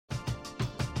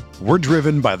We're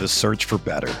driven by the search for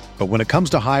better. But when it comes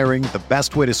to hiring, the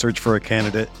best way to search for a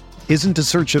candidate isn't to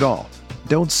search at all.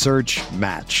 Don't search,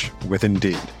 match with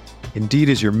Indeed. Indeed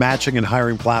is your matching and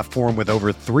hiring platform with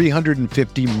over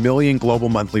 350 million global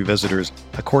monthly visitors,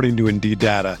 according to Indeed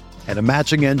data, and a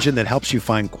matching engine that helps you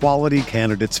find quality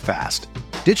candidates fast.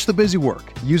 Ditch the busy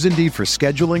work. Use Indeed for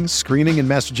scheduling, screening, and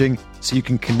messaging so you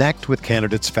can connect with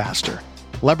candidates faster.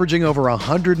 Leveraging over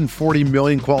 140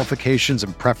 million qualifications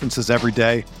and preferences every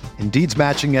day, Indeed's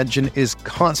matching engine is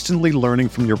constantly learning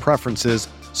from your preferences,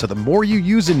 so the more you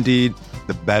use Indeed,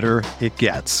 the better it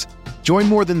gets. Join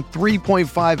more than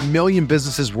 3.5 million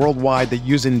businesses worldwide that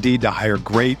use Indeed to hire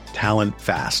great talent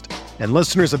fast. And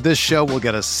listeners of this show will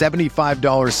get a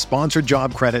 $75 sponsored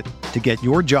job credit to get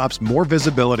your jobs more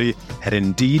visibility at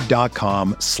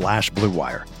Indeed.com/Blue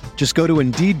Wire. Just go to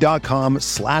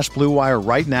Indeed.com/Blue Wire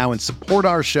right now and support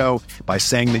our show by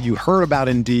saying that you heard about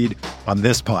Indeed on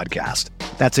this podcast.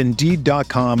 That's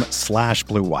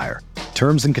Indeed.com/Blue Wire.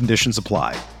 Terms and conditions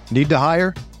apply. Need to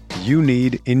hire? You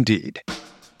need Indeed.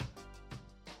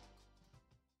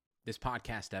 This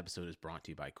podcast episode is brought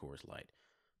to you by Coors Light.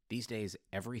 These days,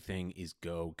 everything is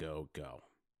go, go, go.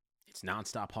 It's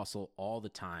nonstop hustle all the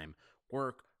time.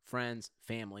 Work, friends,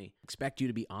 family, expect you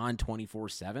to be on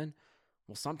 24/7.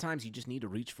 Well, sometimes you just need to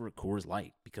reach for a Coors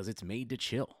Light because it's made to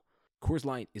chill. Coors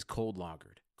Light is cold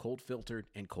lagered, cold filtered,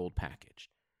 and cold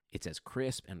packaged. It's as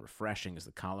crisp and refreshing as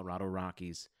the Colorado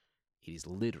Rockies. It is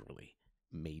literally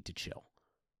made to chill.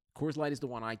 Coors Light is the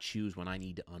one I choose when I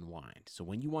need to unwind. So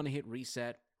when you want to hit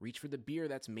reset, reach for the beer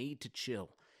that's made to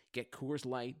chill. Get Coors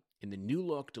Light in the new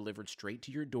look delivered straight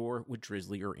to your door with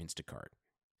Drizzly or Instacart.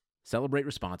 Celebrate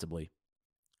responsibly.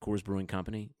 Coors Brewing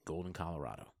Company, Golden,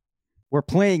 Colorado. We're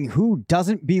playing Who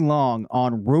Doesn't Belong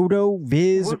on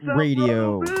RotoViz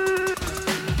Radio.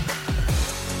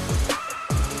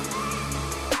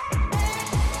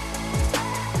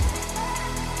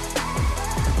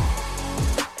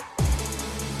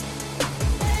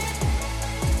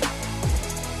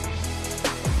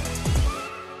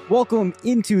 Welcome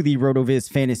into the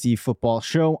RotoViz Fantasy Football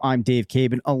Show. I'm Dave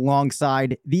Cabin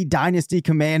alongside the Dynasty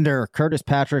Commander, Curtis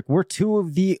Patrick. We're two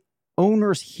of the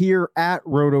owners here at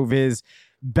RotoViz,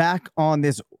 back on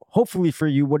this, hopefully for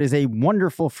you, what is a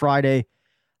wonderful Friday.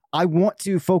 I want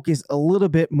to focus a little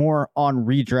bit more on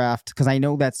redraft because I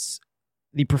know that's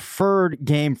the preferred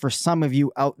game for some of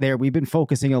you out there. We've been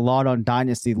focusing a lot on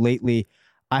Dynasty lately.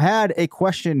 I had a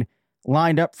question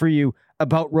lined up for you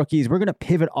about rookies. We're going to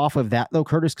pivot off of that though,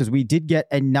 Curtis, because we did get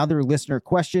another listener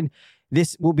question.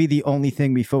 This will be the only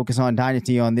thing we focus on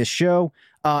Dynasty on this show.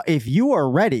 If you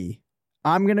are ready,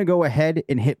 I'm going to go ahead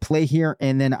and hit play here,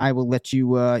 and then I will let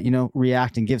you,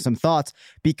 react and give some thoughts,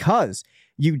 because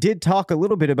you did talk a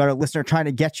little bit about a listener trying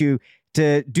to get you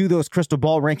to do those crystal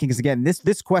ball rankings again.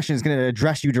 This question is going to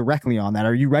address you directly on that.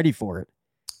 Are you ready for it?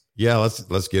 Yeah,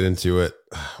 let's get into it.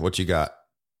 What you got?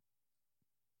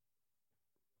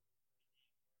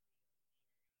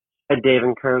 Hi, Dave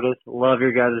and Curtis. Love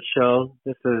your guys' show.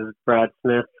 This is Brad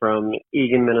Smith from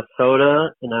Eagan,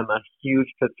 Minnesota, and I'm a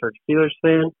huge Pittsburgh Steelers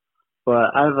fan.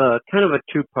 But I have a kind of a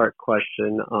two-part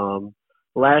question.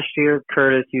 Last year,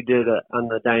 Curtis, you did on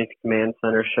the Dynasty Command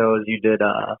Center shows, you did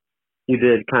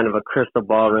kind of a crystal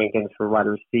ball rankings for wide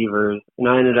receivers, and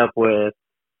I ended up with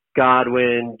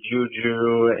Godwin,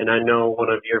 Juju, and I know one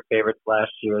of your favorites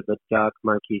last year, the Duck,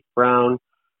 Marquise Brown.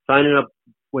 So I ended up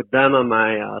with them on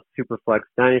my Superflex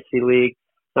Dynasty League.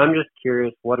 So I'm just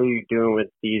curious, what are you doing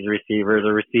with these receivers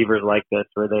or receivers like this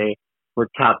where they were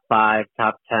top 5,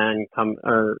 top 10,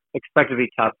 or expected to be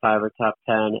top 5 or top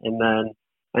 10, and then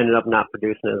ended up not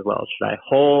producing as well? Should I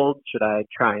hold? Should I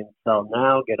try and sell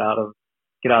now? Get out of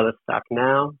the stock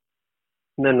now?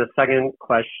 And then the second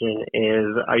question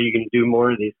is, are you going to do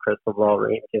more of these crystal ball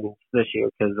rankings this year?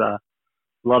 Because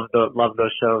love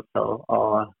those shows. So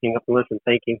I'll hang up and listen.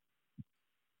 Thank you.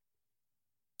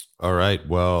 All right.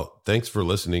 Well, thanks for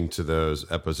listening to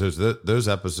those episodes. Those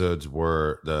episodes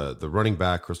were the running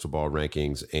back crystal ball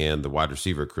rankings and the wide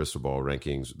receiver crystal ball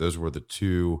rankings. Those were the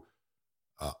two.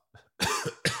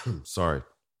 Sorry,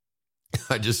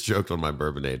 I just choked on my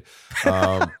Bourbonade. We'll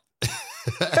have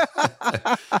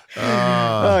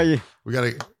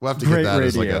to get that radio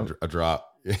as like a drop.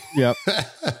 Yep.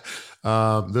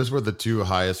 Those were the two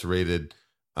highest rated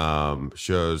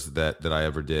shows that I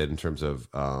ever did in terms of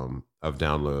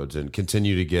downloads, and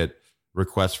continue to get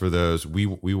requests for those. We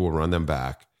will run them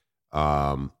back.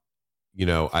 I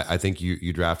think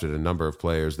you drafted a number of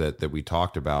players that we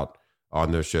talked about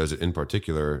on those shows, in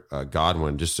particular,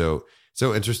 Godwin. Just so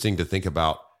interesting to think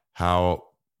about how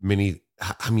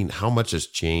much has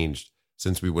changed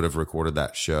since we would have recorded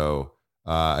that show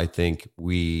I think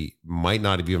we might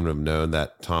not even have known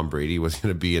that Tom Brady was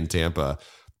going to be in Tampa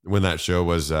when that show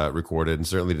was recorded, and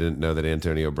certainly didn't know that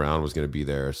Antonio Brown was going to be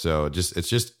there. So it's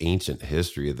just ancient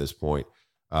history at this point,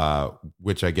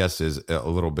 which I guess is a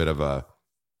little bit of a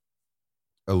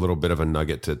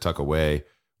nugget to tuck away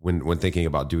when thinking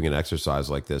about doing an exercise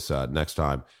like this next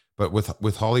time. But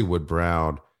with Hollywood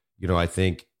Brown, I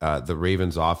think the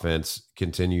Ravens offense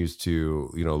continues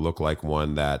to, look like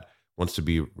one that wants to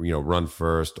be, run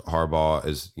first. Harbaugh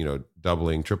is,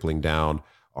 doubling, tripling down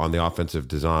on the offensive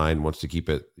design, wants to keep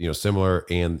it, similar.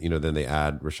 And, then they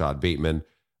add Rashad Bateman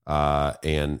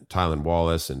and Tylan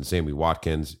Wallace and Sammy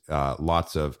Watkins,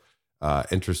 lots of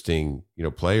interesting,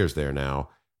 players there now.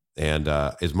 And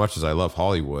as much as I love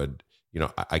Hollywood,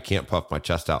 I can't puff my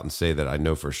chest out and say that I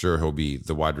know for sure he'll be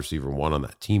the wide receiver one on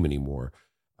that team anymore.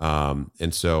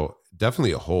 And so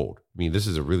definitely a hold. I mean, this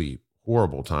is a really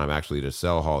horrible time actually to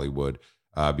sell Hollywood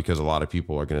because a lot of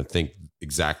people are going to think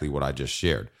exactly what I just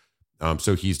shared.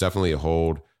 So he's definitely a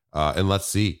hold. And let's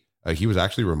see. He was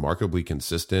actually remarkably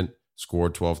consistent,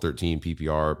 scored 12, 13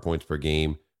 PPR points per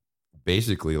game,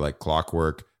 basically like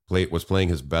clockwork. Was playing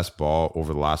his best ball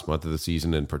over the last month of the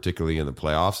season, and particularly in the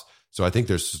playoffs. So I think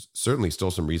there's certainly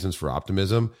still some reasons for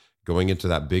optimism going into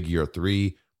that big year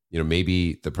 3.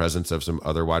 Maybe the presence of some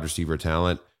other wide receiver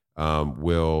talent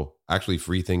will actually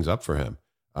free things up for him.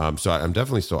 So I'm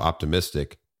definitely still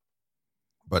optimistic,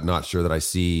 but not sure that I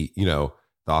see, the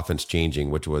offense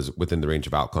changing, which was within the range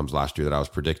of outcomes last year that I was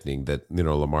predicting that,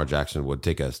 Lamar Jackson would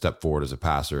take a step forward as a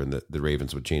passer and the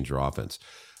Ravens would change their offense.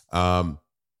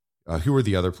 Who were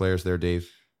the other players there, Dave,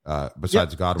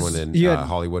 besides Godwin and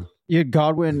Hollywood? You had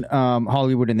Godwin,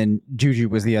 Hollywood, and then Juju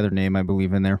was the other name, I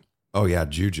believe, in there. Oh, yeah,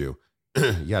 Juju.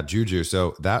 Yeah, Juju.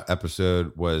 So that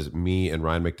episode was me and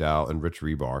Ryan McDowell and Rich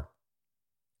Rebar.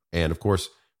 And, of course,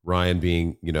 Ryan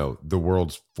being, the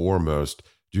world's foremost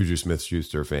Juju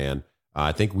Smith-Schuster fan.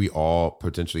 I think we all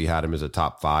potentially had him as a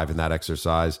top 5 in that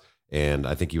exercise, and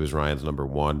I think he was Ryan's number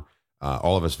 1.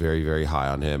 All of us very, very high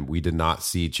on him. We did not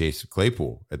see Chase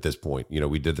Claypool at this point.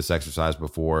 We did this exercise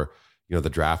before, the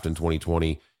draft in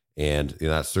 2020, and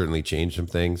that certainly changed some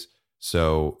things.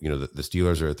 So, the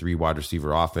Steelers are a 3 wide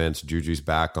receiver offense. Juju's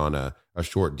back on a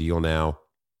short deal now.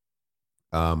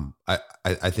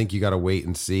 I think you got to wait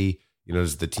and see,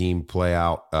 does the team play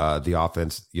out the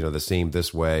offense, the same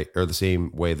this way or the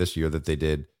same way this year that they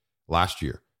did last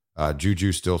year.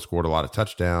 Juju still scored a lot of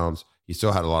touchdowns. He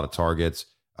still had a lot of targets.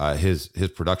 His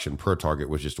production per target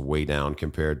was just way down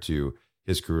compared to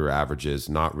his career averages,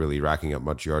 not really racking up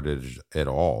much yardage at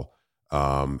all.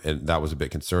 And that was a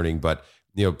bit concerning, but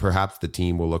perhaps the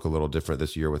team will look a little different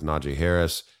this year with Najee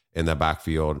Harris in the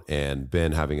backfield and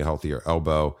Ben having a healthier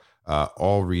elbow.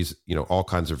 All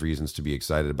kinds of reasons to be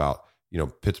excited about,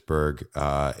 Pittsburgh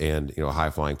and, high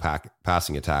flying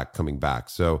passing attack coming back.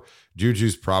 So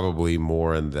Juju's probably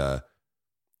more in the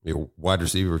wide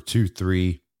receiver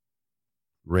 2-3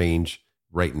 range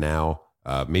right now,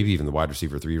 maybe even the wide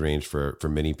receiver 3 range for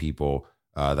many people,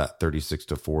 that 36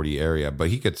 to 40 area. But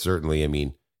he could certainly,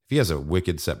 if he has a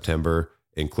wicked September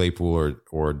and Claypool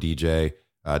or DJ,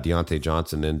 Deontay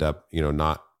Johnson end up,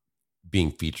 not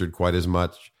being featured quite as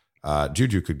much,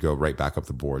 Juju could go right back up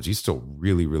the boards. He's still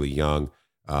really, really young.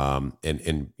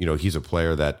 And he's a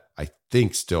player that I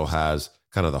think still has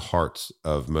kind of the hearts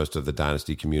of most of the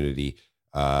dynasty community.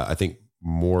 I think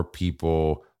more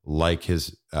people like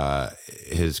his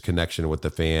connection with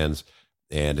the fans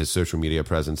and his social media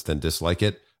presence than dislike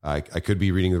it. I could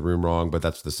be reading the room wrong, but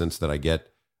that's the sense that I get.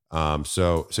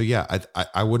 So yeah,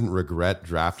 I wouldn't regret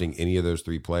drafting any of those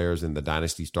 3 players in the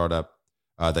dynasty startup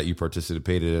that you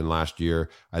participated in last year.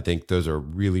 I think those are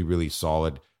really, really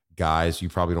solid guys. You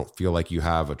probably don't feel like you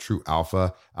have a true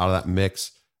alpha out of that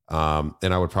mix. And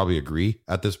I would probably agree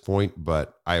at this point,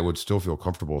 but I would still feel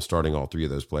comfortable starting all 3 of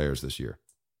those players this year.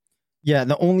 Yeah,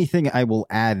 the only thing I will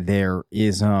add there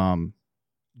is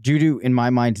Juju, in my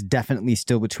mind, is definitely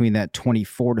still between that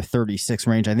 24 to 36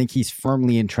 range. I think he's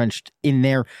firmly entrenched in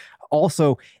there.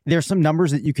 Also, there's some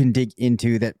numbers that you can dig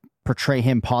into that portray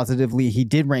him positively. He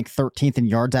did rank 13th in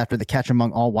yards after the catch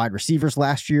among all wide receivers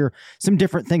last year. Some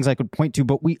different things I could point to,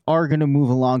 but we are going to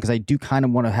move along because I do kind of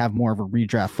want to have more of a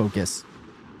redraft focus.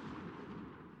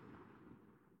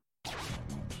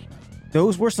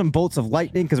 Those were some bolts of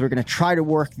lightning because we're going to try to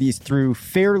work these through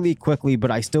fairly quickly, but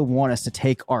I still want us to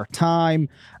take our time.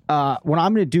 What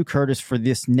I'm going to do, Curtis, for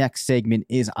this next segment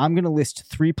is I'm going to list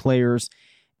 3 players,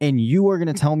 and you are going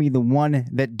to tell me the one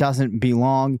that doesn't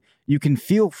belong. You can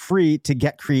feel free to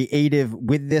get creative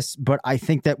with this, but I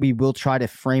think that we will try to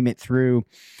frame it through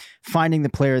finding the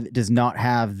player that does not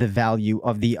have the value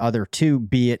of the other two,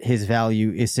 be it his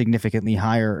value is significantly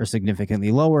higher or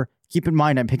significantly lower. Keep in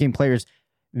mind, I'm picking players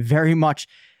very much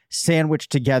sandwiched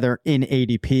together in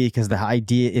ADP because the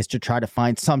idea is to try to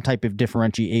find some type of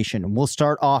differentiation. We'll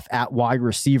start off at wide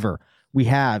receiver. We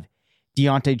have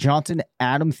Diontae Johnson,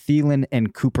 Adam Thielen,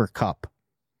 and Cooper Kupp.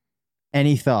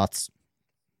 Any thoughts?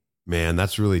 Man,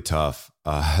 that's really tough.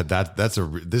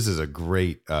 This is a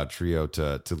great trio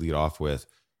to lead off with.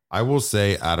 I will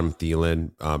say Adam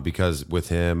Thielen because with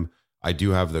him, I do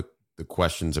have the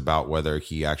questions about whether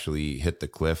he actually hit the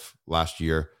cliff last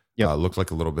year. Yep. Looks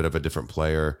like a little bit of a different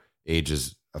player. Age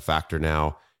is a factor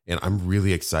now. And I'm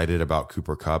really excited about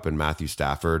Cooper Kupp and Matthew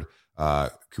Stafford.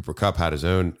 Cooper Kupp had his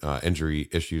own injury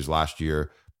issues last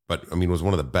year, but I mean, was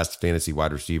one of the best fantasy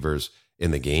wide receivers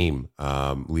in the game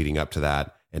leading up to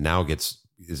that. And now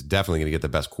is definitely going to get the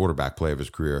best quarterback play of his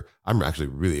career. I'm actually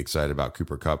really excited about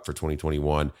Cooper Kupp for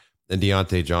 2021. And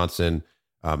Diontae Johnson,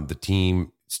 the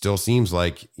team still seems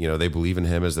like, they believe in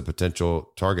him as the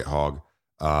potential target hog.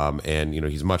 And,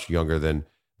 he's much younger than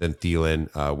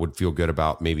Thielen. Would feel good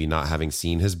about maybe not having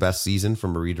seen his best season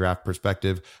from a redraft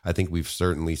perspective. I think we've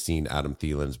certainly seen Adam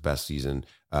Thielen's best season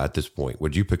at this point.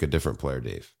 Would you pick a different player,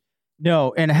 Dave?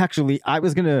 No, and actually, I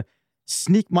was going to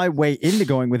sneak my way into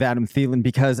going with Adam Thielen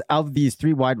because of these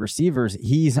three wide receivers,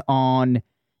 he's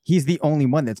the only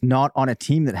one that's not on a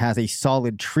team that has a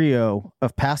solid trio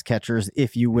of pass catchers,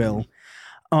 if you will.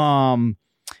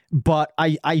 But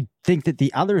I think that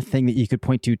the other thing that you could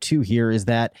point to too here is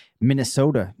that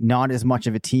Minnesota, not as much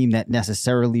of a team that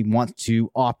necessarily wants to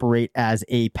operate as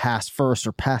a pass first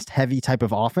or pass heavy type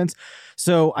of offense.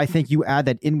 So I think you add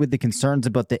that in with the concerns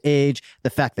about the age,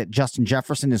 the fact that Justin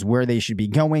Jefferson is where they should be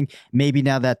going. Maybe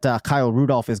now that Kyle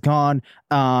Rudolph is gone,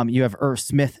 you have Irv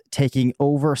Smith taking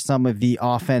over some of the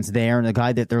offense there, and a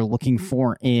guy that they're looking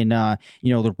for in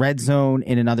the red zone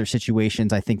and in other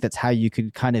situations. I think that's how you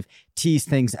could kind of tease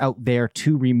things out there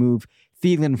to remove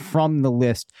Thielen from the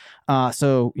list.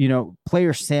 So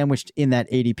players sandwiched in that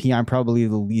ADP, I'm probably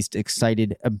the least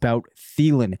excited about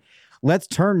Thielen. Let's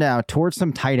turn now towards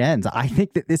some tight ends. I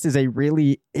think that this is a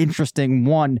really interesting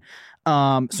one.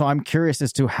 So I'm curious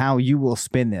as to how you will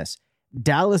spin this.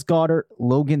 Dallas Goedert,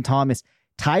 Logan Thomas,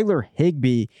 Tyler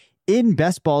Higbee in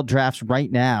best ball drafts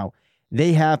right now.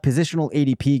 They have positional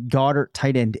ADP, Goedert,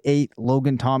 tight end 8,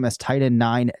 Logan Thomas, tight end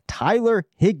 9, Tyler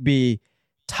Higbee,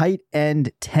 tight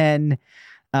end 10.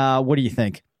 What do you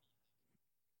think?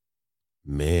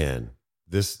 Man,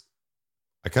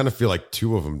 I kind of feel like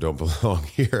two of them don't belong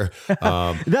here.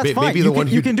 That's fine. Maybe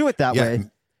you can do it that way.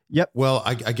 Yep. Well,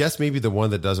 I guess maybe the one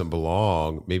that doesn't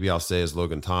belong, maybe I'll say is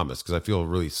Logan Thomas, because I feel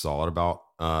really solid about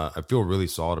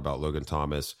Logan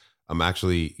Thomas. I'm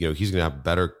actually, he's going to have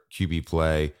better QB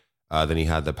play than he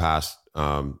had the past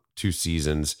 2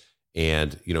 seasons,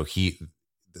 and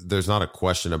there's not a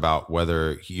question about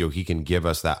whether he can give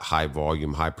us that high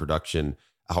volume, high production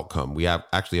outcome. We have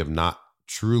not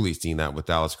truly seen that with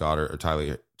Dallas Goedert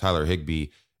or Tyler Higbee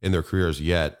in their careers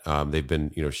yet. They've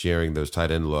been sharing those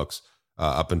tight end looks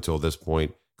up until this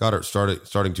point. Goddard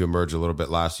starting to emerge a little bit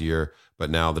last year, but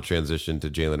now the transition to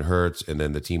Jalen Hurts, and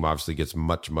then the team obviously gets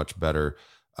much better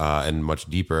and much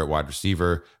deeper at wide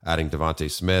receiver, adding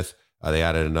Devontae Smith. They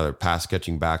added another pass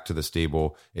catching back to the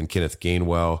stable in Kenneth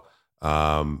Gainwell.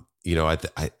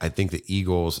 I think the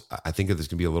Eagles, I think that this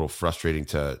can be a little frustrating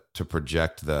to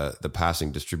project the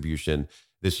passing distribution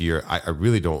this year. I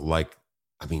really don't like,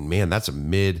 that's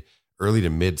a early to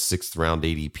mid 6th round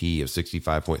ADP of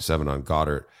 65.7 on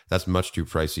Goddard. That's much too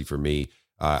pricey for me.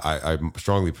 I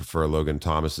strongly prefer Logan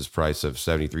Thomas's price of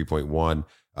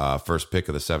 73.1, first pick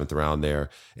of the 7th round there.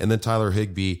 And then Tyler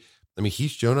Higbee,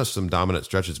 he's shown us some dominant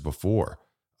stretches before.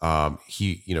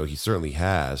 He certainly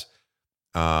has.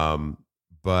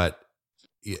 But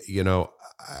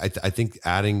I think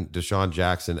adding Deshaun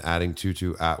Jackson, adding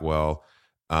Tutu Atwell,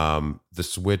 the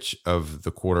switch of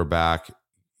the quarterback,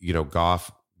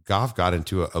 Goff got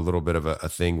into a little bit of a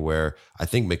thing where I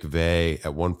think McVay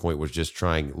at one point was just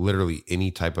trying literally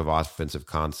any type of offensive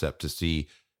concept to see,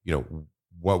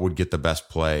 what would get the best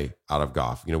play out of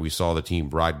Goff. We saw the team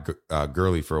ride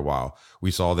Gurley for a while. We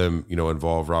saw them,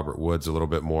 involve Robert Woods a little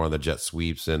bit more on the jet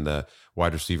sweeps and the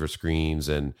wide receiver screens.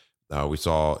 And we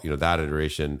saw, that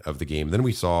iteration of the game. Then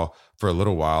we saw for a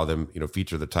little while them,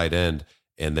 feature the tight end.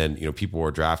 And then, people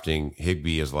were drafting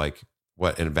Higbee as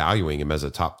and valuing him as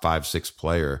a top 5-6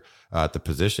 player at the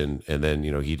position. And then,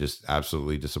 he just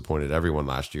absolutely disappointed everyone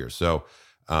last year. So,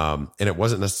 and it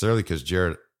wasn't necessarily because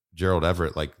Gerald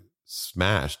Everett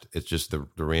smashed. It's just the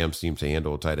Rams seem to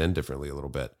handle a tight end differently a little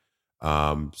bit.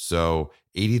 So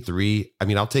 83, I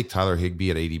mean, I'll take Tyler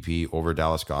Higbee at ADP over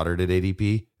Dallas Goedert at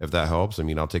ADP, if that helps. I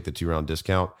mean, I'll take the 2-round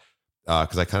discount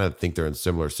because I kind of think they're in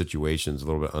similar situations, a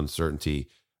little bit of uncertainty.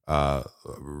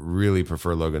 Really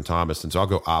prefer Logan Thomas. And so I'll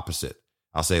go opposite.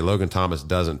 I'll say Logan Thomas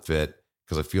doesn't fit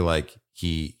because I feel like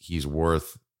he's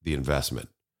worth the investment.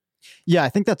 Yeah, I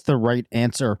think that's the right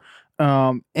answer.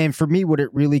 And for me, what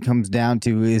it really comes down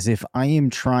to is if I am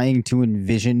trying to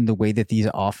envision the way that these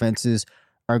offenses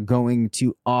are going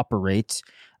to operate,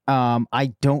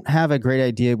 I don't have a great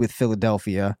idea with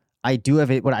Philadelphia. I do have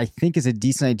what I think is a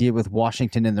decent idea with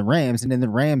Washington and the Rams. And in the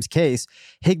Rams case,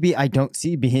 Higbee, I don't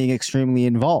see being extremely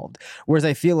involved. Whereas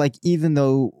I feel like even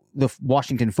though the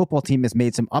Washington football team has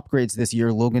made some upgrades this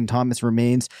year, Logan Thomas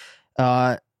remains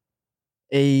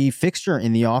a fixture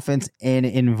in the offense and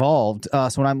involved.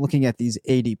 So when I'm looking at these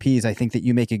ADPs, I think that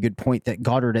you make a good point that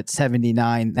Goddard at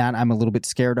 79, that I'm a little bit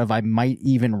scared of. I might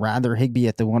even rather Higbee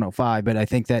at the 105, but I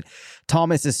think that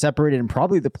Thomas is separated and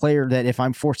probably the player that if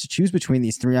I'm forced to choose between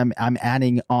these three, I'm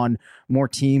adding on more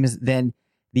teams than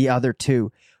the other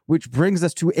two, which brings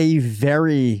us to a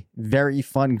very, very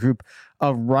fun group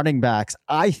of running backs.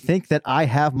 I think that I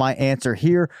have my answer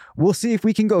here. We'll see if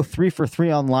we can go 3 for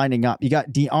 3 on lining up. You got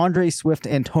DeAndre Swift,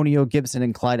 Antonio Gibson,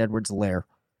 and Clyde Edwards-Helaire.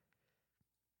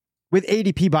 With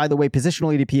ADP, by the way,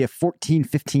 positional ADP of 14,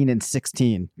 15, and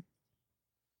 16.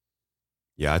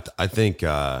 Yeah, I think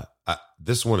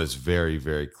this one is very,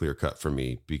 very clear cut for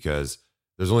me because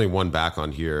there's only one back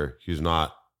on here who's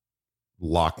not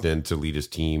locked in to lead his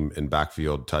team in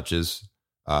backfield touches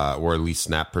or at least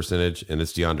snap percentage, and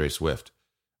it's DeAndre Swift.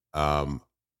 That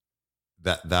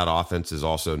offense is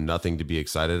also nothing to be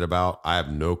excited about. I have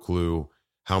no clue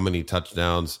how many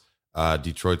touchdowns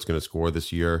Detroit's going to score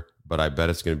this year, but I bet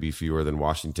it's going to be fewer than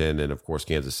Washington and, of course,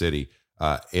 Kansas City.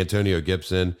 Antonio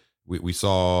Gibson, we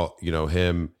saw,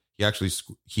 him.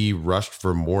 He rushed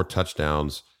for more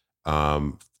touchdowns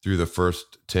through the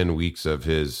first 10 weeks of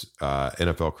his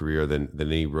NFL career than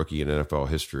any rookie in NFL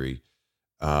history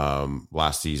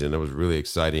last season. It was really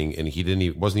exciting, and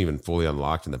he wasn't even fully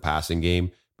unlocked in the passing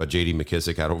game, but J.D.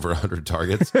 McKissick had over 100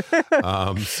 targets.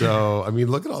 So, I mean,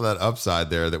 look at all that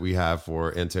upside there that we have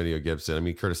for Antonio Gibson. I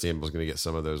mean, Curtis Samuel's going to get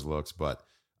some of those looks, but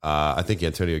I think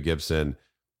Antonio Gibson,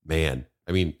 man,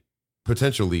 I mean,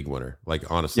 potential league winner, like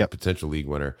honestly, potential league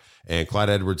winner. And Clyde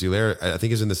Edwards-Helaire, I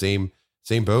think, is in the same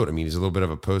boat. I mean, he's a little bit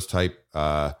of a post-type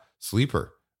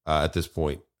sleeper at this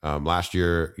point. Last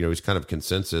year, he's kind of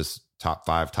consensus top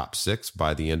 5, top 6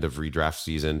 by the end of redraft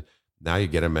season. Now you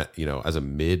get him at, as a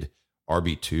mid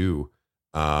RB2.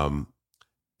 I'm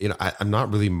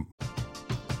not really.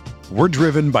 We're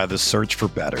driven by the search for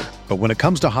better. But when it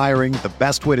comes to hiring, the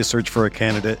best way to search for a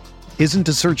candidate isn't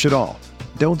to search at all.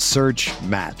 Don't search,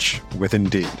 match with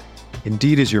Indeed.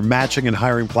 Indeed is your matching and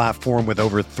hiring platform with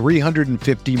over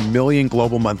 350 million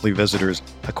global monthly visitors,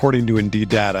 according to Indeed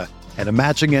data, and a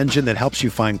matching engine that helps you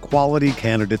find quality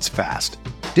candidates fast.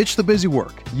 Ditch the busy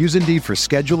work. Use Indeed for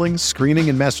scheduling, screening,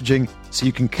 and messaging so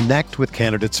you can connect with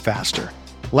candidates faster.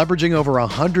 Leveraging over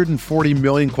 140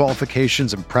 million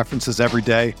qualifications and preferences every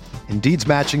day, Indeed's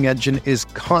matching engine is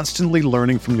constantly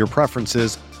learning from your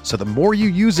preferences, so the more you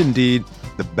use Indeed,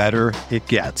 the better it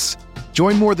gets.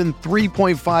 Join more than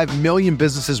 3.5 million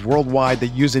businesses worldwide that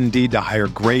use Indeed to hire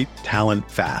great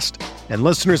talent fast. And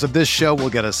listeners of this show will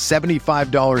get a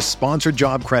 $75 sponsored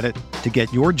job credit to get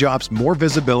your jobs more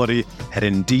visibility at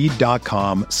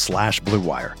Indeed.com/Blue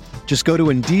Wire. Just go to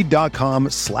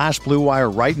Indeed.com/Blue Wire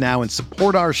right now and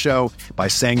support our show by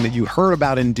saying that you heard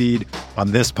about Indeed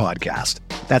on this podcast.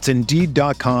 That's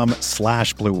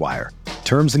Indeed.com/Blue Wire.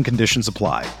 Terms and conditions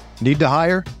apply. Need to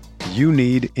hire? You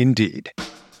need Indeed.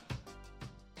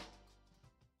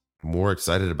 More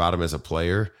excited about him as a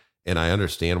player, and I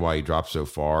understand why he dropped so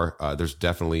far. There's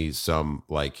definitely some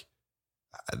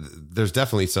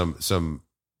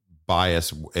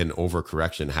bias and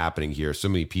overcorrection happening here. So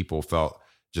many people felt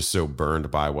just so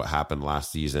burned by what happened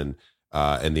last season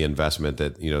and the investment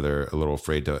that they're a little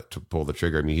afraid to pull the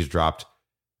trigger. I mean, he's dropped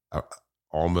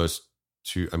almost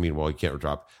two. I mean, well, he can't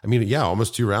drop. I mean, yeah,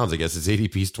 almost 2 rounds. I guess his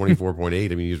ADP is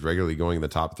 24.8. I mean, he was regularly going in the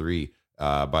top 3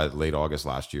 by late August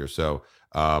last year. So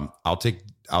I'll take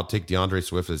DeAndre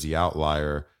Swift as the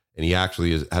outlier, and he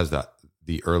actually has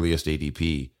the earliest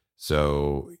ADP.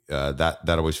 So that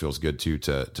always feels good too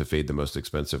to fade the most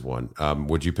expensive one.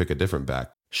 Would you pick a different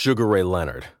back? Sugar Ray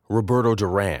Leonard, Roberto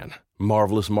Duran,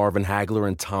 Marvelous Marvin Hagler,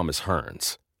 and Thomas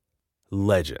Hearns.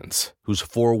 Legends, whose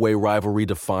 4-way rivalry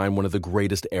defined one of the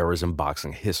greatest eras in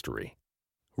boxing history.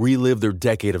 Relive their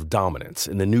decade of dominance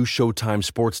in the new Showtime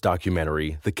sports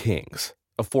documentary, The Kings,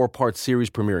 a 4-part series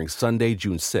premiering Sunday,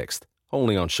 June 6th,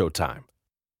 only on Showtime.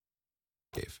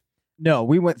 Dave. No,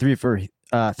 we went 3 for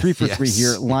 3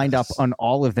 here, lined up on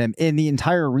all of them. And the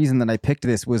entire reason that I picked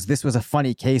this was a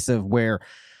funny case of where,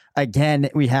 again,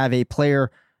 we have a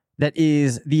player that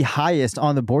is the highest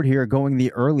on the board here, going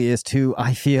the earliest, who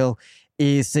I feel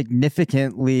is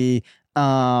significantly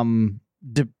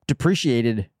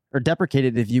depreciated or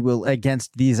deprecated, if you will,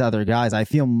 against these other guys. I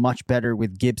feel much better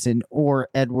with Gibson or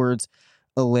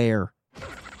Edwards-Helaire.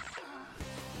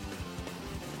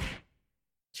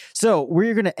 So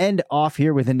we're going to end off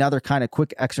here with another kind of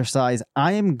quick exercise.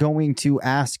 I am going to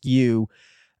ask you,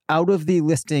 out of the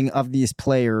listing of these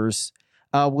players,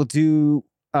 we're going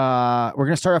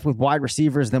to start off with wide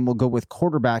receivers, then we'll go with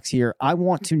quarterbacks here. I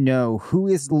want to know who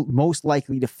is most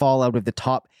likely to fall out of the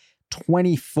top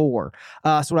 24.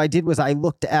 So what I did was I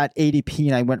looked at ADP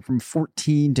and I went from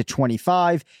 14 to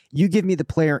 25. You give me the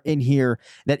player in here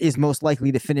that is most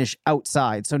likely to finish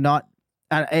outside. So not,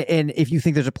 and if you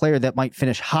think there's a player that might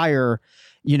finish higher,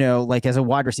 like as a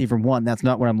wide receiver 1, that's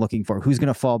not what I'm looking for. Who's going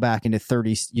to fall back into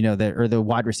 30, or the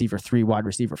wide receiver 3, wide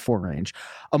receiver 4 range?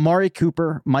 Amari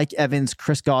Cooper, Mike Evans,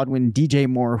 Chris Godwin, DJ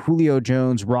Moore, Julio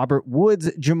Jones, Robert Woods,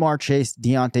 Jamar Chase,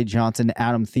 Deontay Johnson,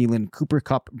 Adam Thielen, Cooper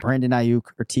Kupp, Brandon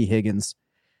Ayuk, or T. Higgins?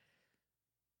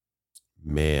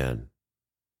 Man,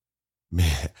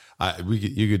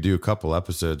 you could do a couple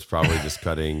episodes probably just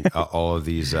cutting all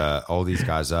these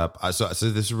guys up. So this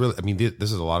is really,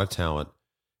 this is a lot of talent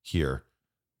here.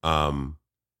 So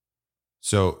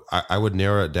I would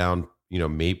narrow it down,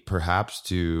 maybe perhaps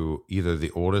to either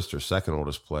the oldest or second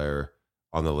oldest player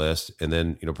on the list, and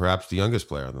then, perhaps the youngest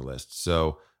player on the list.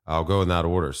 So I'll go in that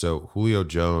order. So Julio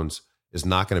Jones is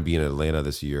not going to be in Atlanta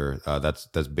this year.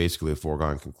 That's basically a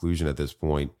foregone conclusion at this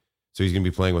point. So he's going to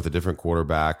be playing with a different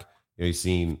quarterback. He's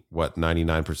seen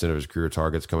 99% of his career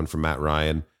targets coming from Matt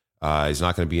Ryan. He's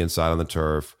not going to be inside on the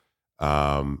turf.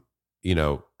 I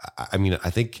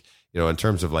think, in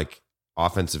terms of like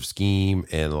offensive scheme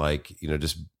and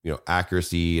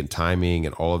accuracy and timing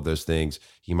and all of those things,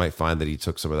 he might find that he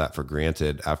took some of that for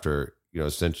granted after,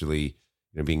 essentially,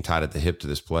 being tied at the hip to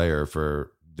this player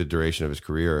for the duration of his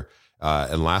career.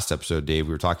 And last episode, Dave,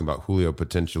 we were talking about Julio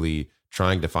potentially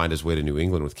trying to find his way to New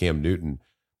England with Cam Newton.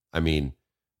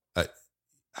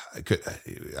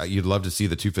 You'd love to see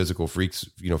the two physical freaks,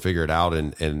 figure it out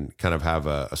and kind of have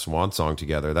a swan song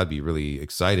together. That'd be really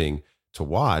exciting to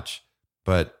watch.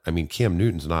 But Cam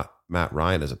Newton's not Matt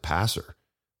Ryan as a passer.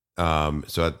 And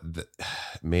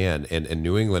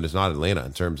New England is not Atlanta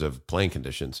in terms of playing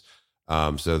conditions.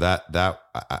 So that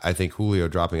I think Julio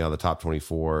dropping out of the top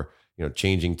 24,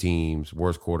 changing teams,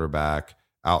 worse quarterback,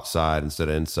 outside instead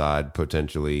of inside,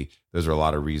 potentially. Those are a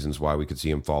lot of reasons why we could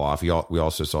see him fall off. We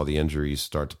also saw the injuries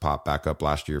start to pop back up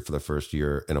last year for the first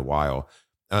year in a while.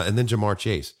 And then Jamar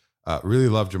Chase. Really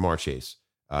love Jamar Chase.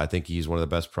 I think he's one of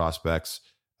the best prospects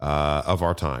of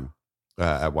our time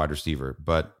at wide receiver.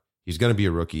 But he's going to be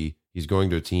a rookie. He's going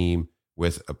to a team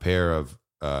with a pair of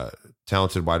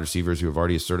talented wide receivers who have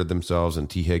already asserted themselves, and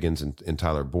T. Higgins and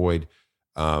Tyler Boyd.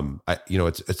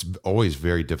 It's always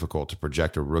very difficult to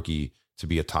project a rookie to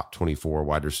be a top 24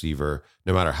 wide receiver,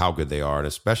 no matter how good they are. And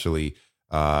especially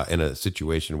in a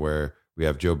situation where we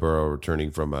have Joe Burrow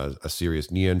returning from a serious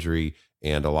knee injury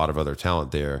and a lot of other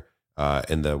talent there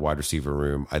in the wide receiver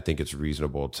room, I think it's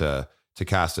reasonable to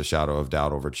cast a shadow of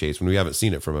doubt over Chase when we haven't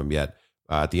seen it from him yet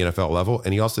at the NFL level.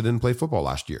 And he also didn't play football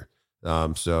last year.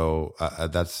 Those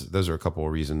are a couple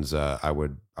of reasons I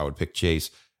would pick Chase.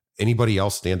 Anybody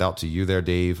else stand out to you there,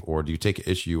 Dave, or do you take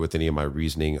issue with any of my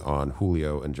reasoning on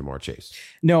Julio and Jamar Chase?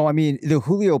 No, the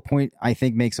Julio point I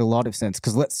think makes a lot of sense,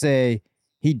 because let's say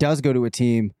he does go to a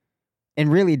team,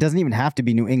 and really it doesn't even have to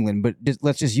be New England, but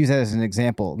let's just use that as an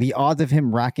example. The odds of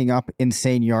him racking up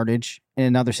insane yardage in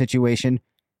another situation,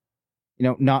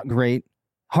 not great.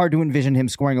 Hard to envision him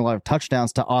scoring a lot of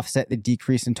touchdowns to offset the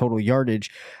decrease in total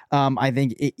yardage. I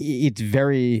think it's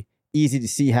very easy to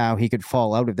see how he could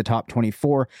fall out of the top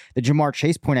 24. The Jamar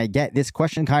Chase point I get, this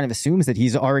question kind of assumes that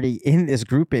he's already in this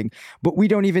grouping, but we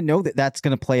don't even know that that's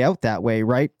going to play out that way,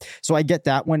 right? So I get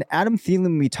that one. Adam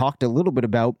Thielen, we talked a little bit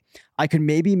about. I could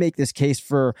maybe make this case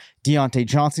for Deontay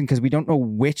Johnson because we don't know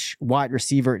which wide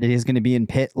receiver it is going to be in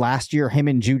Pitt. Last year, him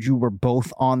and Juju were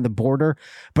both on the border,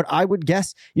 but I would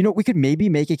guess, we could maybe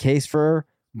make a case for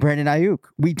Brandon Ayuk.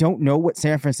 We don't know what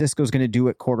San Francisco is going to do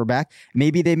at quarterback.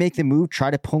 Maybe they make the move,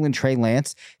 try to pull in Trey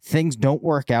Lance. Things don't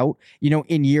work out.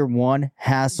 In year one,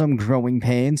 has some growing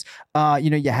pains.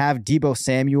 You have Deebo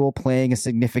Samuel playing a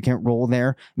significant role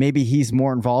there. Maybe he's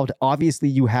more involved. Obviously,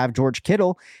 you have George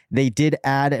Kittle. They did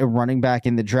add a running back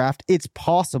in the draft. It's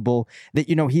possible that,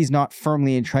 he's not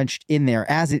firmly entrenched in there.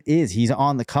 As it is, he's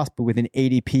on the cusp with an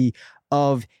ADP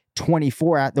of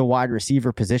 24 at the wide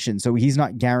receiver position. So he's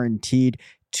not guaranteed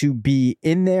to be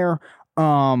in there.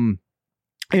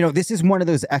 This is one of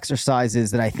those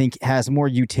exercises that I think has more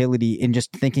utility in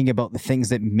just thinking about the things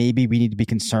that maybe we need to be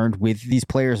concerned with these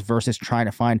players versus trying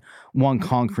to find one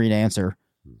concrete answer.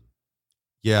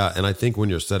 Yeah. And I think when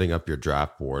you're setting up your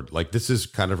draft board, like this is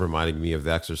kind of reminding me of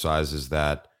the exercises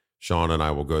that Sean and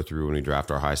I will go through when we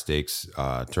draft our high stakes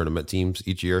tournament teams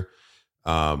each year.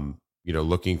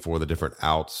 Looking for the different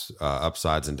outs,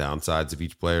 upsides and downsides of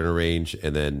each player in a range.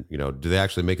 And then, do they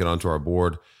actually make it onto our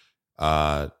board?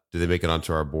 Do they make it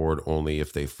onto our board only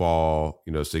if they fall,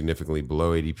 significantly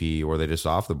below ADP, or are they just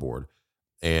off the board?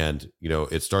 And,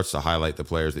 it starts to highlight the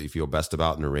players that you feel best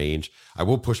about in a range. I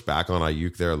will push back on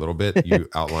Ayuk there a little bit. You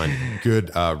outlined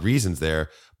good reasons there.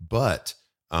 But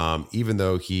even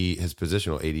though his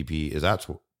positional ADP is at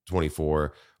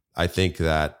 24, I think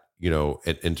that,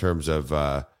 in terms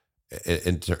of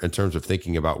in terms of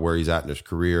thinking about where he's at in his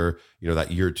career,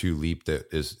 that year two leap that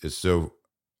is so,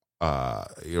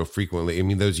 frequently, I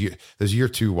mean, those year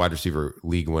two wide receiver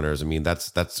league winners, I mean,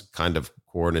 that's kind of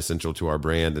core and essential to our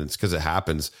brand. And it's because it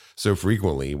happens so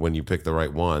frequently when you pick the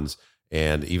right ones.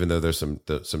 And even though there's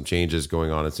some changes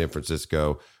going on in San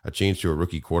Francisco, a change to a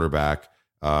rookie quarterback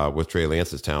with Trey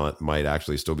Lance's talent might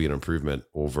actually still be an improvement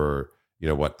over,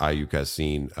 what Ayuk has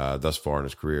seen thus far in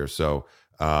his career. So,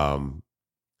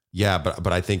 yeah,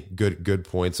 but I think good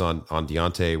points on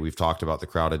Deontay. We've talked about the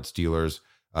crowded Steelers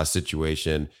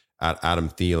situation. Adam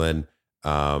Thielen,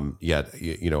 on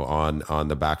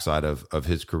the backside of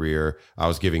his career, I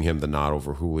was giving him the nod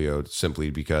over Julio simply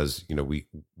because we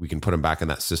can put him back in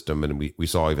that system, and we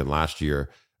saw even last year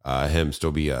him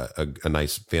still be a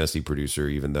nice fantasy producer,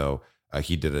 even though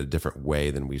he did it a different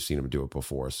way than we've seen him do it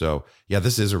before. So yeah,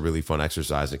 this is a really fun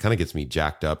exercise. It kind of gets me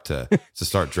jacked up to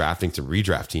start drafting some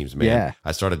redraft teams, man. Yeah.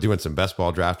 I started doing some best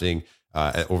ball drafting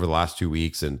over the last 2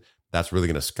 weeks, and that's really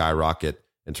going to skyrocket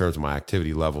in terms of my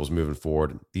activity levels moving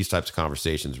forward. These types of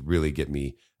conversations really get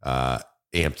me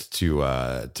amped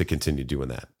to continue doing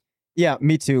that. Yeah,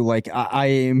 me too. Like I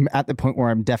am at the point where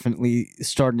I'm definitely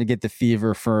starting to get the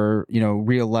fever for,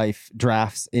 real life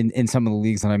drafts in some of the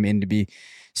leagues that I'm in to be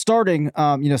starting,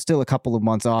 still a couple of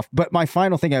months off. But my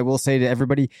final thing I will say to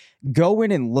everybody, go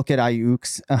in and look at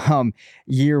Ayuk's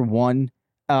year one.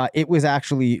 It was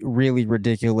actually really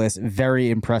ridiculous, very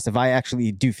impressive. I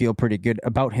actually do feel pretty good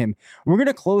about him. We're going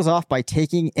to close off by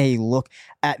taking a look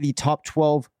at the top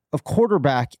 12 of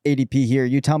quarterback ADP here.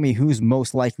 You tell me who's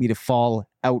most likely to fall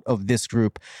out of this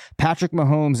group. Patrick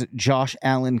Mahomes, Josh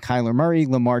Allen, Kyler Murray,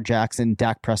 Lamar Jackson,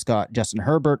 Dak Prescott, Justin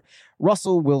Herbert,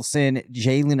 Russell Wilson,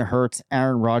 Jalen Hurts,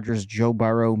 Aaron Rodgers, Joe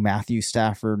Burrow, Matthew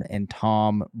Stafford, and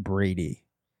Tom Brady.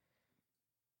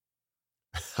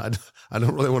 I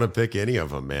don't really want to pick any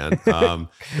of them, man.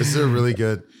 This is a really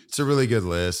good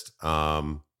list. Yeah,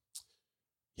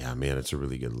 man, it's a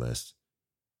really good list.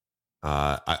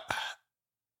 I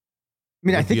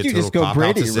think you just go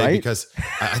Brady, right? Because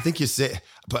I think you say,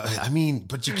 but you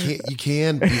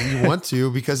want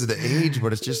to because of the age,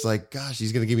 but it's just like, gosh,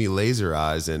 he's going to give me laser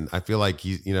eyes. And I feel like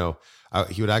he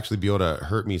would actually be able to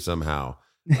hurt me somehow.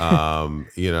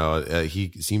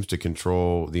 He seems to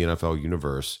control the NFL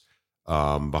universe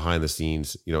behind the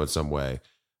scenes, in some way.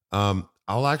 I'll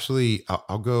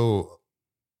go.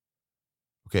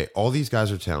 Okay. All these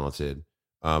guys are talented.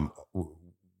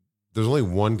 There's only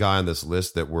one guy on this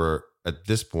list that we're at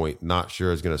this point not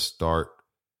sure is going to start.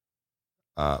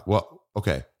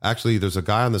 Okay. Actually, there's a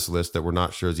guy on this list that we're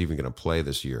not sure is even going to play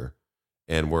this year.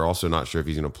 And we're also not sure if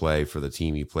he's going to play for the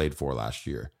team he played for last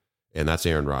year. And that's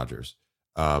Aaron Rodgers.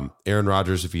 Aaron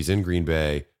Rodgers, if he's in Green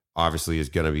Bay, obviously is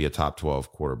going to be a top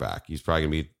 12 quarterback. He's probably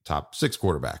going to be top 6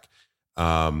 quarterback.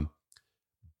 But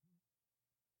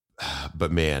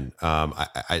man,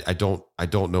 I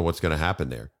don't know what's going to happen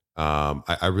there.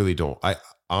 I really don't.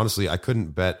 Honestly, I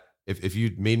couldn't bet if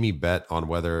you made me bet on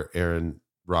whether Aaron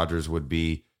Rodgers would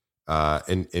be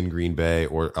in Green Bay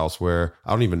or elsewhere.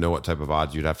 I don't even know what type of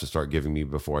odds you'd have to start giving me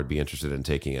before I'd be interested in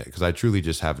taking it, because I truly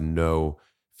just have no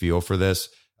feel for this.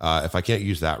 If I can't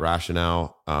use that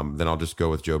rationale, then I'll just go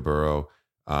with Joe Burrow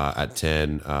at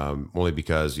 10, only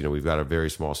because, we've got a very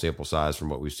small sample size from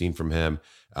what we've seen from him.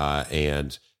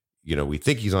 And, we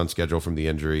think he's on schedule from the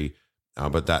injury.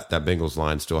 But that Bengals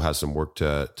line still has some work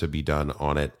to be done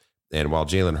on it. And while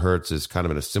Jalen Hurts is kind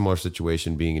of in a similar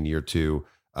situation, being in year 2,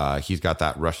 he's got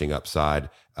that rushing upside,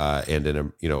 and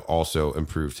then also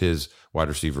improved his wide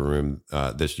receiver room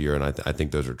this year. And I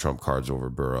think those are trump cards over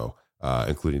Burrow,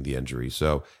 including the injury.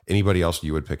 So anybody else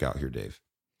you would pick out here, Dave?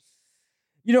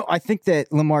 I think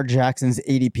that Lamar Jackson's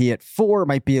ADP at 4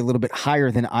 might be a little bit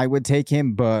higher than I would take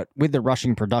him, but with the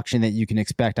rushing production that you can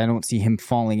expect, I don't see him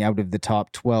falling out of the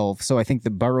top 12. So I think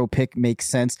the Burrow pick makes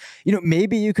sense.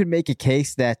 Maybe you could make a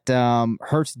case that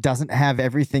Hurts doesn't have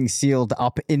everything sealed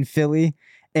up in Philly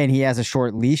and he has a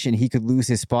short leash and he could lose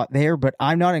his spot there, but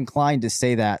I'm not inclined to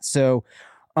say that. So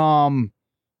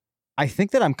I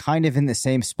think that I'm kind of in the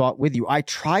same spot with you. I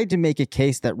tried to make a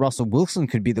case that Russell Wilson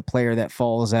could be the player that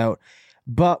falls out,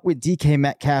 but with DK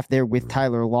Metcalf there, with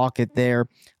Tyler Lockett there,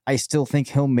 I still think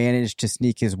he'll manage to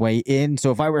sneak his way in. So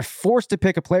if I were forced to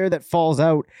pick a player that falls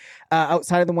out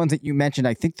outside of the ones that you mentioned,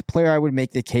 I think the player I would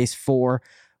make the case for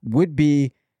would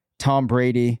be Tom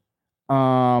Brady.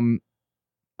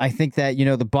 I think that,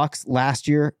 the Bucs last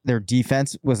year, their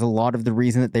defense was a lot of the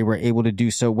reason that they were able to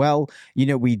do so well.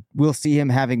 We will see him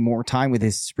having more time with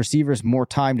his receivers, more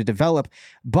time to develop,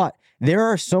 but there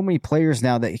are so many players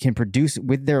now that can produce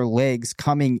with their legs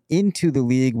coming into the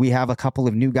league. We have a couple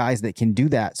of new guys that can do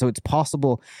that. So it's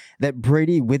possible that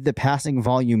Brady, with the passing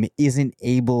volume, isn't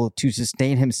able to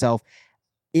sustain himself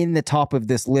in the top of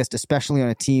this list, especially on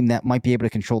a team that might be able to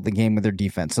control the game with their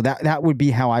defense. So that would be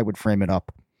how I would frame it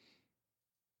up.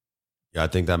 Yeah, I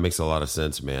think that makes a lot of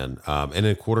sense, man. And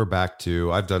in quarterback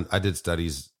too, I did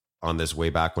studies on this way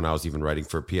back when I was even writing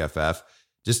for PFF.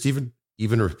 Just even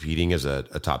repeating as a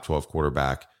top 12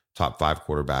 quarterback, top 5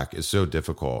 quarterback is so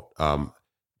difficult.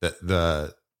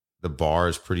 The bar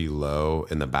is pretty low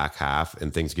in the back half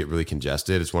and things get really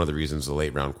congested. It's one of the reasons the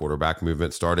late round quarterback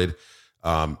movement started.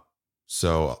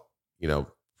 So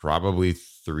probably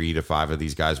 3 to 5 of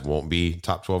these guys won't be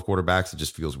top 12 quarterbacks. It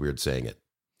just feels weird saying it.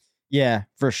 Yeah,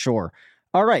 for sure.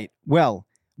 All right. Well,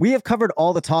 we have covered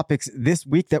all the topics this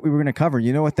week that we were going to cover.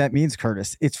 You know what that means,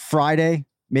 Curtis? It's Friday.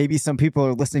 Maybe some people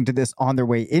are listening to this on their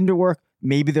way into work.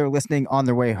 Maybe they're listening on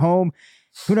their way home.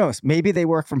 Who knows? Maybe they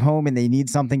work from home and they need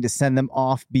something to send them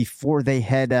off before they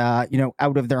head, out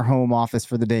of their home office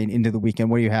for the day and into the weekend.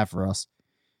 What do you have for us?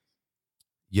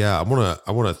 Yeah, I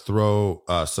want to throw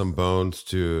some bones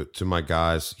to my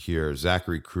guys here,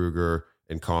 Zachary Kruger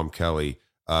and Calm Kelly.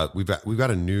 We've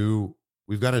got a new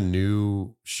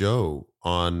show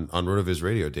on RotoViz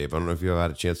Radio, Dave. I don't know if you have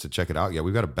had a chance to check it out yet.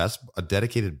 We've got a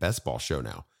dedicated best ball show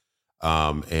now.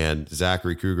 And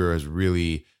Zachary Kruger has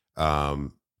really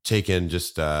taken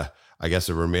just I guess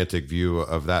a romantic view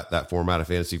of that format of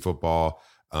fantasy football.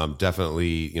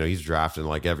 Definitely, he's drafting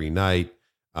like every night.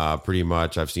 Pretty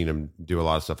much. I've seen him do a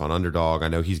lot of stuff on Underdog. I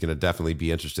know he's going to definitely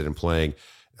be interested in playing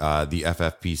the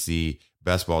FFPC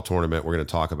best ball tournament. We're going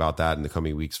to talk about that in the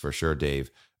coming weeks for sure,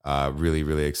 Dave. Really,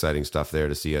 really exciting stuff there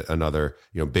to see another,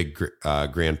 big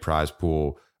grand prize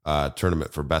pool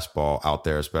tournament for best ball out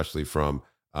there, especially from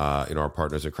our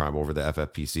partners in crime over the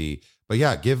FFPC. But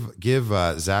yeah, give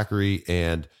Zachary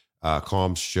and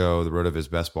Calm's show, the RotoViz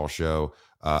Best Ball Show,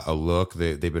 a look.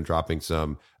 They've been dropping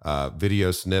some video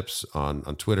snips on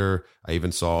Twitter. I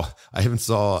even saw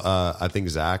I think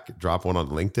Zach drop one on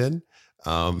LinkedIn.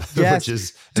 Yes. Which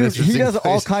is dude, he does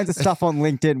all kinds of stuff on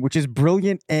LinkedIn, which is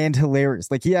brilliant and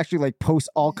hilarious. Like he actually posts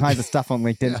all kinds of stuff on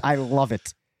LinkedIn. Yeah. I love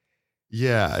it.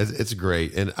 Yeah, it's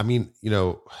great. And I mean,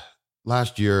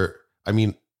 last year, I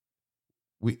mean,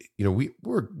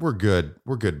 we're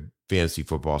good fantasy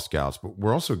football scouts, but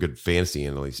we're also good fantasy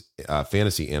analyst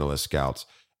scouts.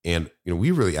 And we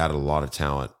really added a lot of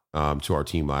talent to our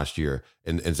team last year.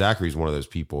 And Zachary's one of those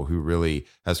people who really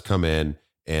has come in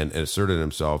and asserted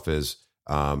himself as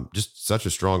just such a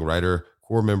strong writer,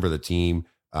 core member of the team,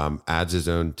 adds his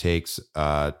own takes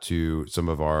to some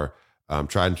of our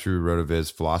tried and true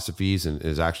RotoViz philosophies, and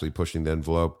is actually pushing the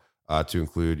envelope to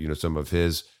include, some of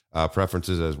his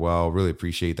preferences as well. Really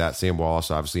appreciate that. Sam Wallace,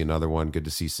 obviously another one. Good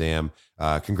to see Sam.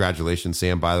 Congratulations,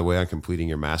 Sam, by the way, on completing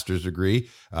your master's degree.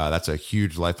 That's a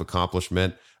huge life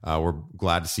accomplishment. We're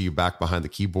glad to see you back behind the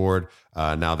keyboard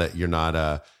now that you're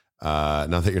not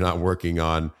working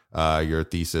on your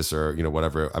thesis or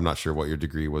whatever. I'm not sure what your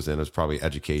degree was in. It was probably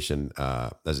education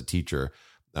as a teacher,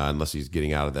 unless he's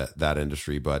getting out of that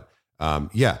industry. But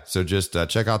so just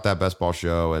check out that Best Ball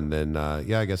Show, and then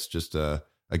I guess just a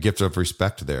gift of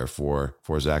respect there for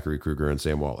Zachary Kruger and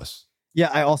Sam Wallace. Yeah,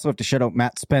 I also have to shout out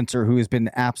Matt Spencer, who has been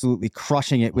absolutely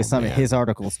crushing it with some of his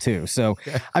articles too. So,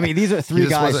 I mean, these are three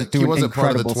guys that doing incredible stuff. He wasn't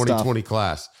part of the 2020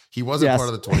 class. He wasn't part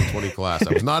of the 2020 class.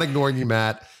 I was not ignoring you,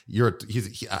 Matt.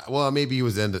 Well, maybe he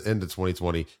was into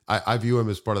 2020. I view him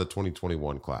as part of the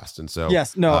 2021 class, and so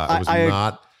yes, no, I was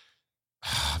not.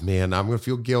 Man, I'm gonna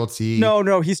feel guilty.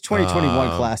 No, he's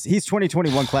 2021 class. He's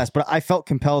 2021 class, but I felt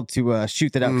compelled to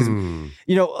shoot that out because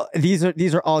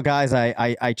these are all guys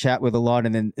I chat with a lot,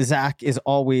 and then Zach is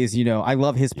always, I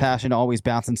love his passion, always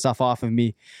bouncing stuff off of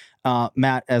me.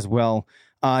 Matt as well.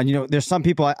 There's some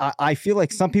people I feel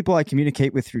like some people I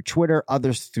communicate with through Twitter,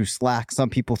 others through Slack,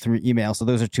 some people through email. So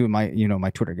those are two of my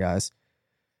my Twitter guys.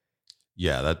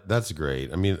 Yeah, that's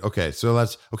great. I mean, okay, so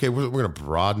we're going to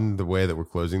broaden the way that we're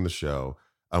closing the show.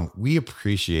 We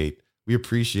appreciate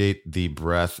the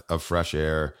breath of fresh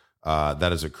air that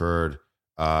has occurred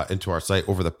into our site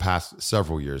over the past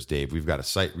several years, Dave. We've got a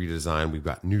site redesign. We've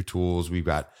got new tools. We've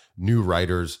got new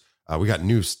writers. We got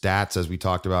new stats, as we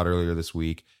talked about earlier this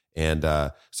week. And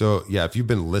so, yeah, if you've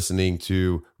been listening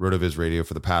to RotoViz Radio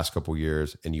for the past couple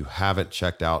years and you haven't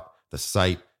checked out the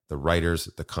site, the writers,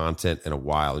 the content in a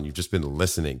while, and you've just been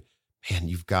listening, man,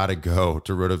 you've got to go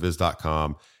to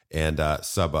rotoviz.com and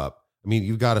sub up. I mean,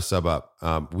 you've got to sub up.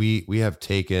 We have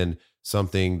taken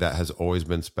something that has always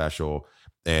been special,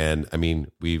 and I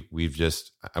mean, we've hit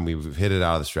it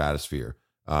out of the stratosphere,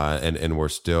 and we're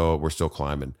still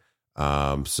climbing.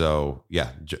 So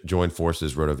yeah, join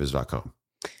forces, rotoviz.com.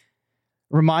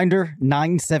 Reminder,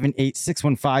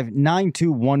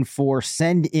 978-615-9214.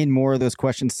 Send in more of those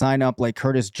questions. Sign up like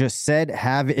Curtis just said.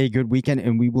 Have a good weekend,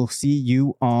 and we will see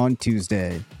you on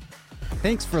Tuesday.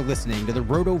 Thanks for listening to the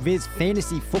RotoViz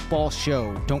Fantasy Football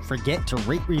Show. Don't forget to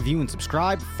rate, review, and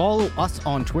subscribe. Follow us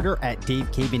on Twitter at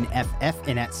DaveCabanFF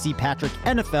and at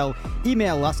CPatrickNFL.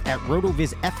 Email us at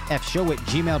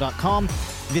rotovizffshow@gmail.com.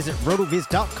 Visit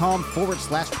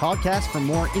rotoviz.com/podcast for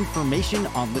more information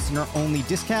on listener-only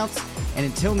discounts. And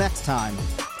until next time,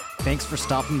 thanks for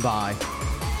stopping by.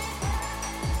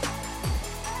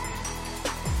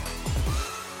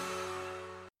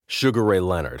 Sugar Ray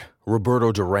Leonard,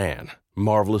 Roberto Duran,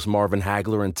 Marvelous Marvin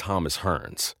Hagler, and Thomas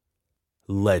Hearns.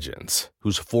 Legends,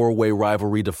 whose four-way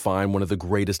rivalry defined one of the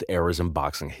greatest eras in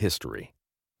boxing history.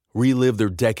 Relive their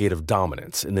decade of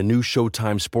dominance in the new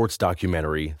Showtime sports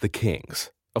documentary, The Kings,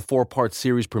 a 4-part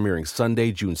series premiering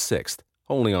Sunday, June 6th,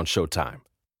 only on Showtime.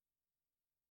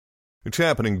 It's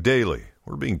happening daily.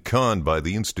 We're being conned by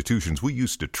the institutions we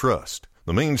used to trust.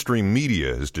 The mainstream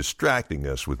media is distracting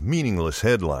us with meaningless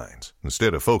headlines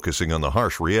instead of focusing on the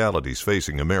harsh realities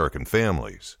facing American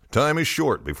families. Time is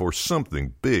short before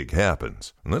something big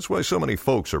happens, and that's why so many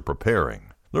folks are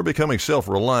preparing. They're becoming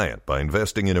self-reliant by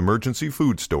investing in emergency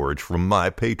food storage from My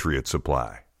Patriot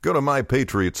Supply. Go to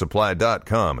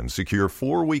MyPatriotSupply.com and secure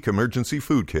 4-week emergency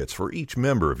food kits for each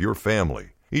member of your family.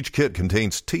 Each kit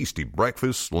contains tasty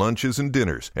breakfasts, lunches, and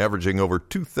dinners, averaging over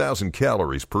 2,000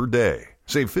 calories per day.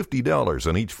 Save $50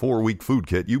 on each 4-week food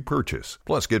kit you purchase.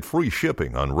 Plus, get free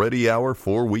shipping on Ready Hour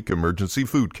 4-week emergency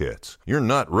food kits. You're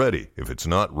not ready if it's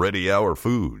not Ready Hour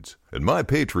Foods. At My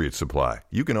Patriot Supply,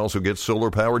 you can also get solar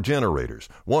power generators,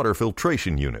 water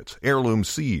filtration units, heirloom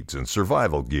seeds, and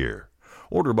survival gear.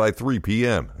 Order by 3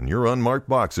 p.m. and your unmarked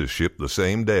boxes ship the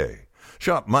same day.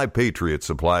 Shop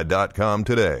MyPatriotSupply.com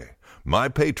today.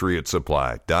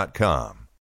 MyPatriotSupply.com.